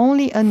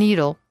 Only a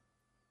needle,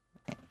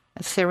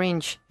 a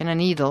syringe and a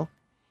needle,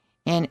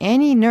 and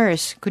any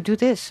nurse could do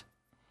this.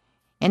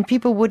 And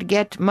people would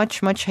get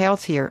much, much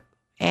healthier.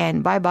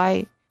 And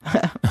bye-bye,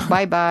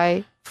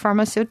 bye-bye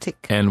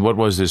pharmaceutic. And what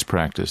was this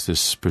practice,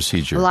 this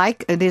procedure?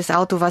 Like this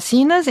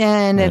autovacinas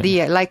and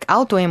like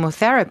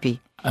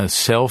autohemotherapy.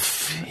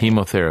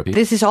 Self-hemotherapy.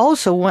 This is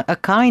also a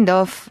kind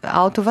of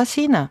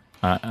autovacina.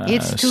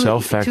 It's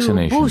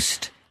self-vaccination. To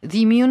boost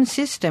the immune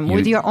system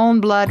with your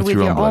own blood, with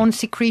your own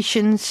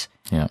secretions.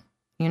 Yeah.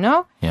 you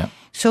know? Yeah.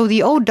 So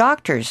the old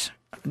doctors,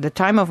 the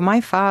time of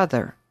my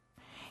father,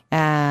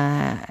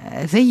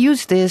 they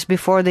used this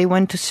before they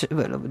went to,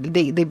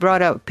 they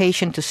brought a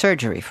patient to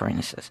surgery, for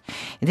instance.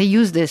 They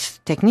used this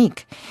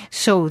technique.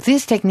 So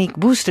this technique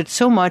boosted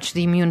so much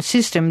the immune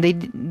system,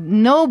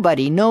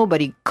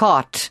 nobody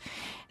caught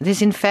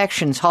these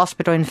infections,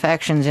 hospital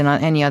infections, and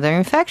any other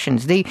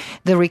infections. The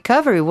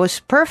recovery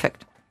was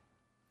perfect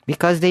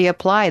because they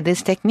applied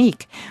this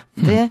technique.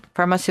 The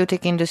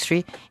pharmaceutical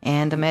industry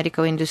and the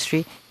medical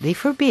industry, they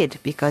forbid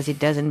because it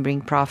doesn't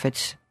bring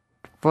profits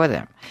for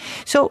them.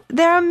 So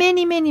there are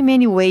many, many,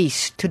 many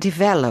ways to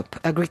develop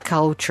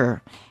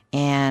agriculture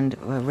and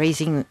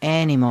raising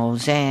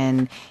animals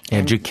and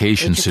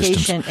education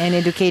systems and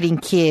educating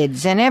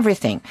kids and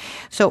everything.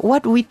 So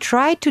what we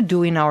try to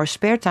do in our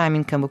spare time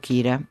in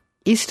Cambuquira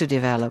is to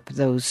develop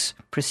those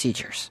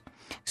procedures.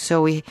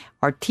 So we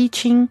are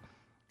teaching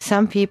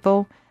some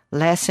people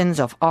lessons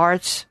of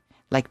arts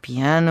like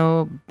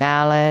piano,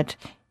 ballet,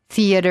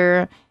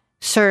 theater,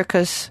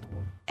 circus,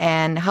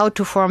 and how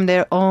to form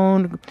their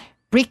own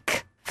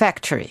brick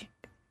factory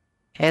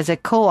as a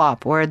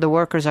co-op where the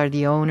workers are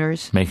the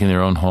owners. Making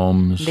their own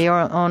homes. Their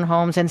own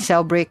homes and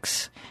sell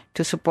bricks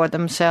to support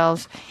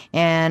themselves.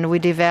 And we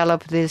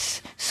develop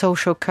this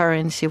social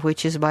currency,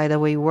 which is, by the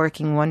way,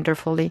 working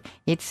wonderfully.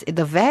 It's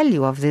the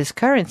value of this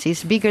currency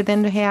is bigger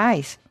than the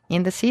reais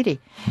in the city.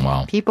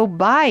 Wow. People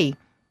buy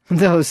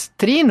those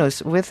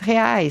trinos with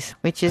reais,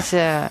 which is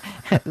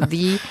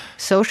the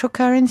social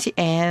currency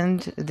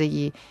and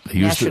the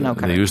national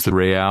currency. They use the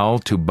real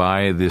to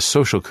buy the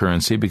social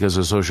currency because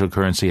the social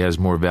currency has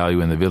more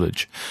value in the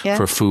village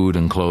for food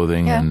and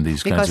clothing and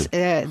these kinds of...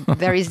 Because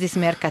there is this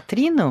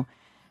mercatrino.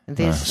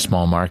 This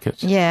small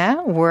market. Yeah,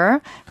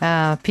 where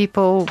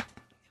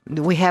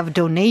we have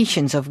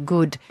donations of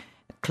good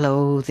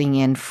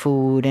clothing and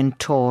food and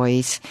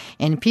toys,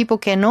 and people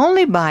can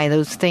only buy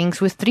those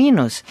things with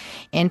trinos.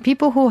 And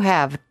people who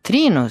have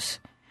trinos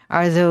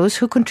are those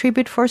who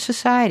contribute for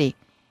society,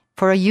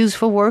 for a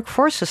useful work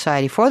for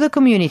society, for the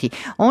community.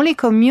 Only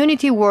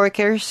community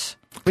workers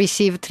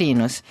receive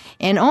trinos,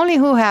 and only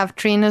who have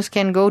trinos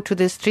can go to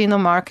this trino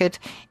market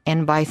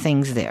and buy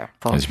things there.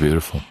 That's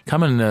beautiful.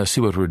 Come and see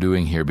what we're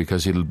doing here,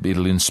 because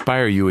it'll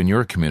inspire you in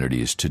your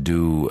communities to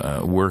do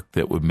work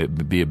that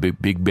would be a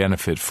big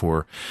benefit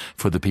for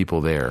the people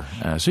there.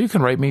 So you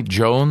can write me,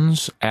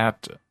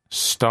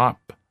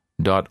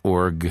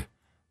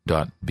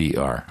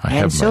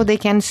 jones@stop.org.br. They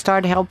can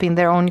start helping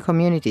their own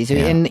communities.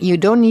 Yeah. And you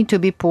don't need to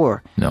be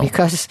poor. No.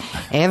 Because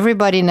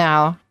everybody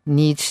now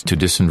needs to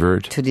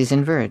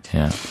disinvert.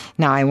 Yeah.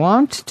 Now, I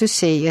want to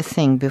say a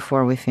thing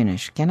before we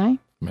finish. Can I?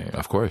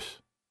 Of course.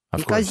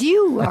 Because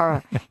you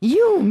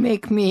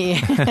make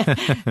me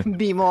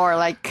be more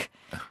like...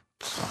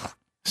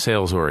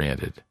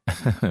 sales-oriented.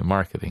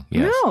 Marketing,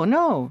 yes.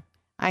 No.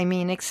 I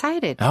mean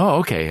excited. Oh,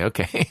 okay.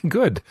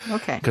 Good.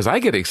 Okay. Because I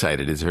get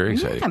excited. It's very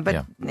exciting. Yeah,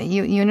 but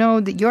you know,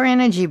 your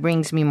energy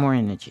brings me more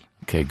energy.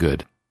 Okay,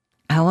 good.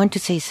 I want to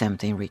say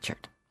something,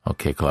 Richard.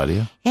 Okay,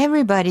 Claudia.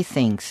 Everybody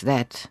thinks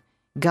that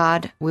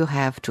God will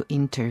have to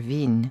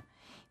intervene,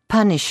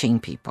 punishing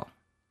people,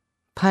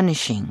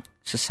 punishing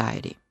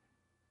society.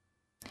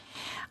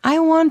 I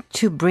want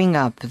to bring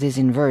up this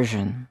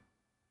inversion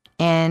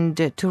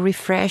and to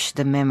refresh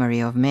the memory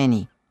of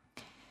many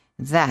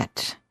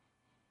that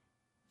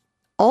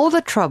all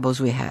the troubles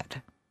we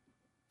had,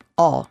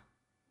 all,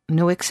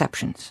 no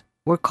exceptions,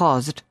 were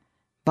caused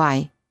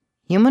by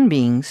human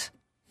beings,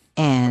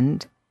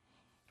 and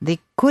they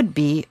could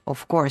be,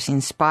 of course,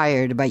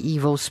 inspired by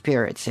evil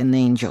spirits and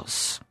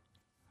angels.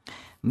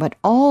 But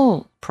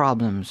all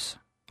problems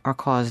are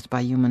caused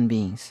by human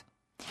beings.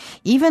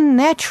 Even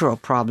natural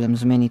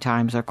problems many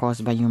times are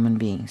caused by human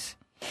beings.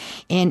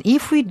 And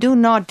if we do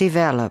not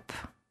develop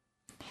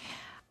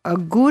a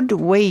good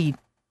way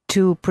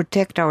to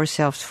protect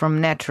ourselves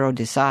from natural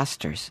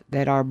disasters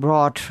that are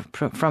brought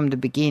from the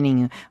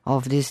beginning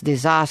of this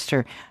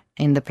disaster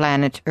in the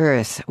planet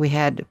Earth, we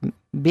had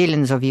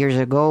billions of years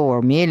ago,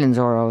 or millions,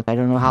 or I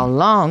don't know how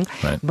long,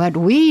 right. But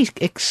we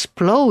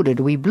exploded,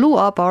 we blew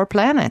up our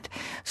planet.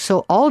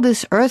 So all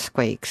these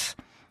earthquakes,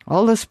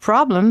 all these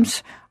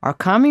problems are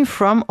coming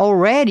from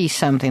already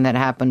something that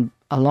happened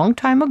a long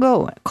time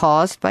ago,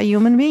 caused by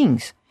human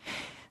beings.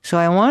 So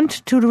I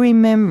want to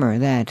remember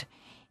that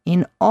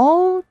in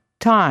all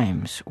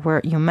times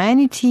where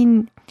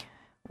humanity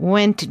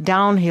went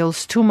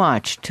downhills too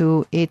much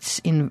to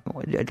in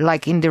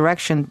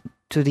direction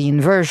to the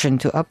inversion,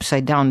 to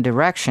upside down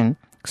direction,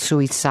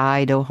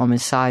 suicidal,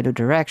 homicidal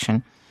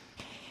direction,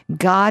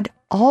 God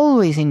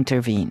always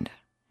intervened,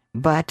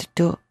 but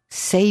to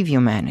save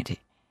humanity,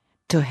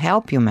 to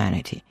help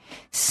humanity,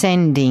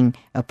 sending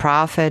a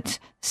prophet,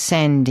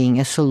 sending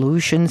a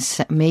solution,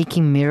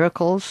 making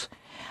miracles,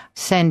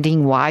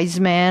 sending wise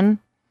men,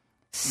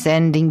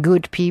 sending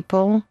good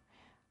people.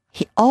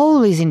 He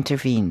always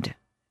intervened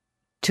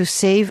to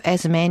save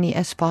as many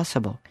as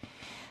possible,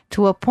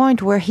 to a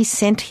point where he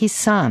sent his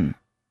son,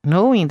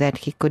 knowing that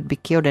he could be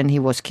killed, and he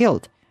was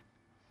killed,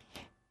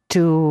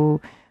 to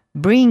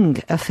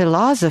bring a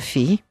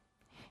philosophy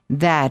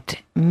that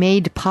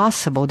made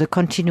possible the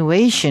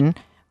continuation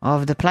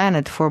of the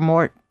planet for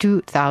more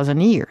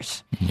 2,000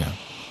 years. Yeah.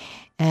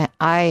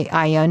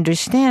 I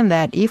understand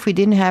that if we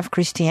didn't have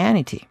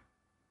Christianity,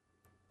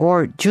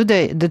 or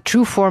the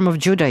true form of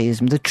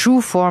Judaism, the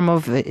true form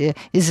of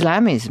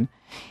Islamism,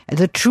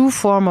 the true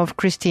form of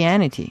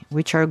Christianity,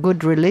 which are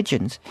good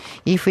religions,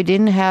 if we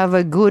didn't have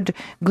a good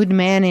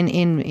man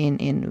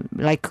in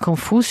like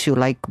Confucius,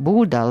 like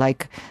Buddha,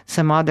 like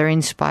some other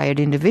inspired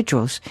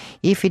individuals,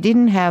 if we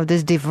didn't have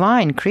these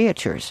divine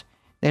creatures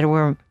that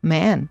were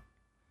men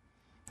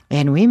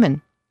and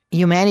women,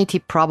 humanity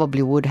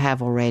probably would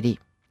have already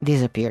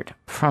disappeared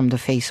from the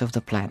face of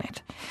the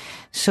planet.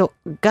 So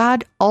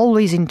God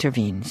always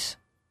intervenes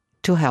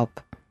to help,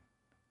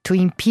 to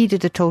impede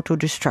the total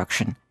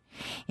destruction.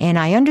 And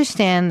I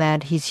understand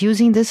that he's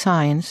using the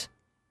science,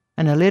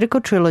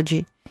 analytical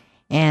trilogy,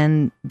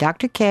 and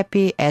Dr.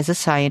 Kepi as a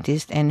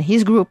scientist and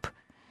his group,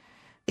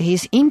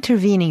 he's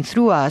intervening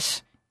through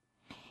us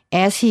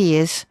as he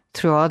is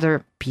through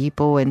other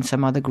people and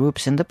some other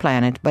groups in the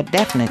planet, but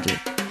definitely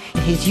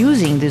he's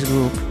using this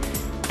group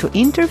to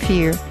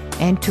interfere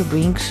and to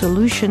bring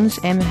solutions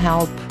and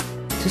help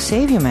to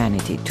save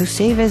humanity, to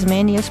save as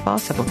many as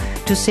possible,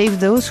 to save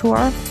those who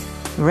are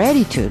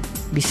ready to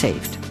be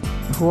saved,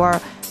 who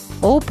are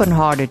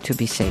open-hearted to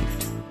be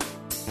saved,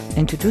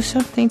 and to do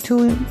something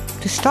to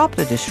stop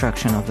the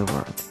destruction of the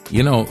world.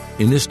 You know,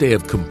 in this day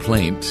of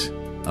complaint,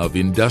 of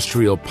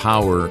industrial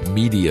power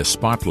media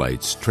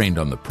spotlights trained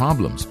on the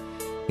problems,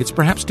 it's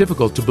perhaps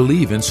difficult to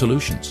believe in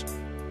solutions.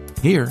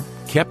 Here,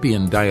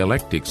 Kepian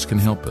dialectics can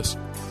help us.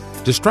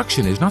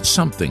 Destruction is not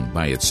something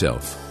by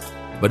itself,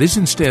 but is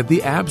instead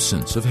the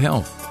absence of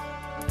health.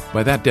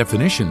 By that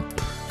definition,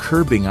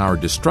 curbing our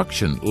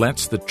destruction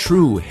lets the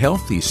true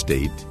healthy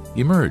state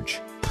emerge.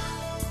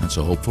 That's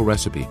a hopeful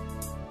recipe.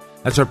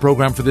 That's our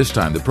program for this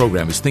time. The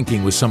program is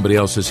Thinking with Somebody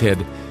Else's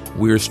Head.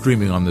 We're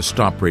streaming on the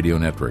Stop Radio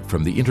Network.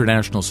 From the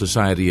International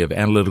Society of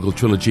Analytical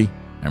Trilogy,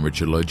 I'm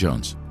Richard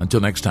Lloyd-Jones.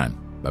 Until next time,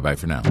 bye-bye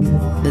for now.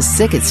 The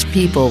sickest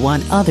people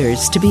want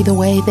others to be the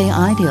way they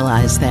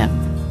idealize them.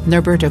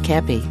 Norberto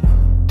Kepi.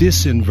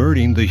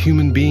 Disinverting the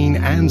human being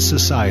and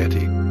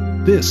society.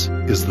 This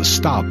is the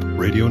Stop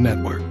Radio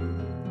Network.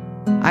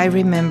 I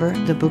remember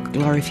the book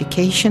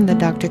Glorification that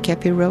Dr.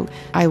 Kepi wrote.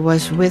 I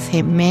was with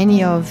him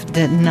many of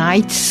the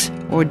nights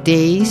or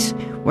days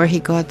where he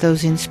got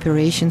those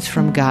inspirations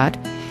from God,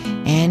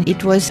 and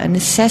it was a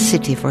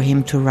necessity for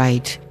him to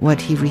write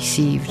what he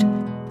received.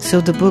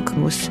 So the book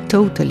was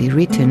totally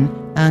written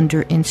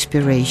under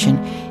inspiration.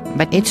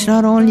 But it's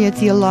not only a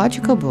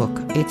theological book,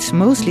 it's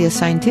mostly a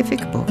scientific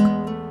book.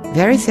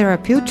 Very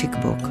therapeutic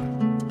book.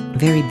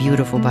 Very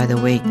beautiful, by the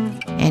way.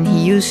 And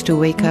he used to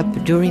wake up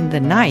during the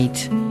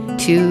night,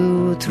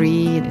 2,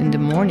 3 in the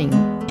morning,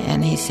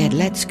 and he said,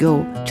 let's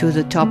go to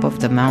the top of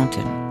the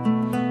mountain.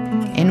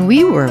 And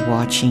we were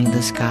watching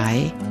the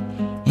sky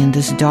in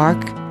this dark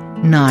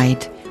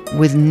night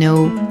with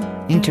no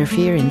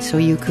interference, so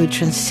you could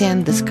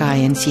transcend the sky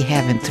and see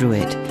heaven through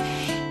it.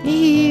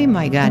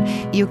 My God,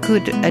 you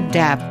could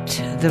adapt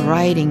the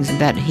writings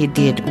that he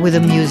did with the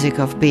music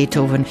of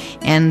Beethoven,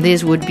 and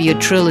this would be a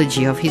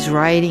trilogy of his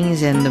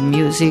writings and the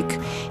music.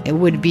 It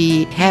would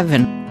be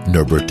heaven.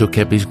 Norberto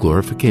Kepi's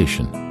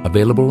Glorification,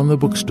 available in the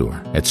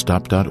bookstore at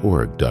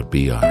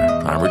stop.org.br.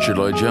 I'm Richard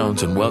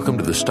Lloyd-Jones, and welcome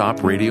to the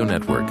Stop Radio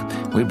Network.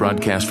 We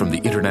broadcast from the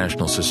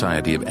International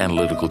Society of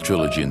Analytical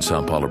Trilogy in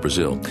Sao Paulo,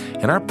 Brazil.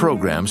 And our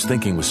programs,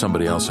 Thinking with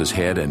Somebody Else's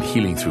Head and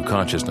Healing Through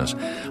Consciousness,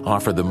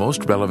 offer the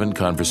most relevant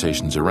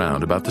conversations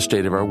around about the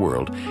state of our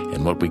world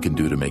and what we can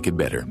do to make it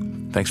better.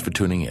 Thanks for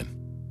tuning in.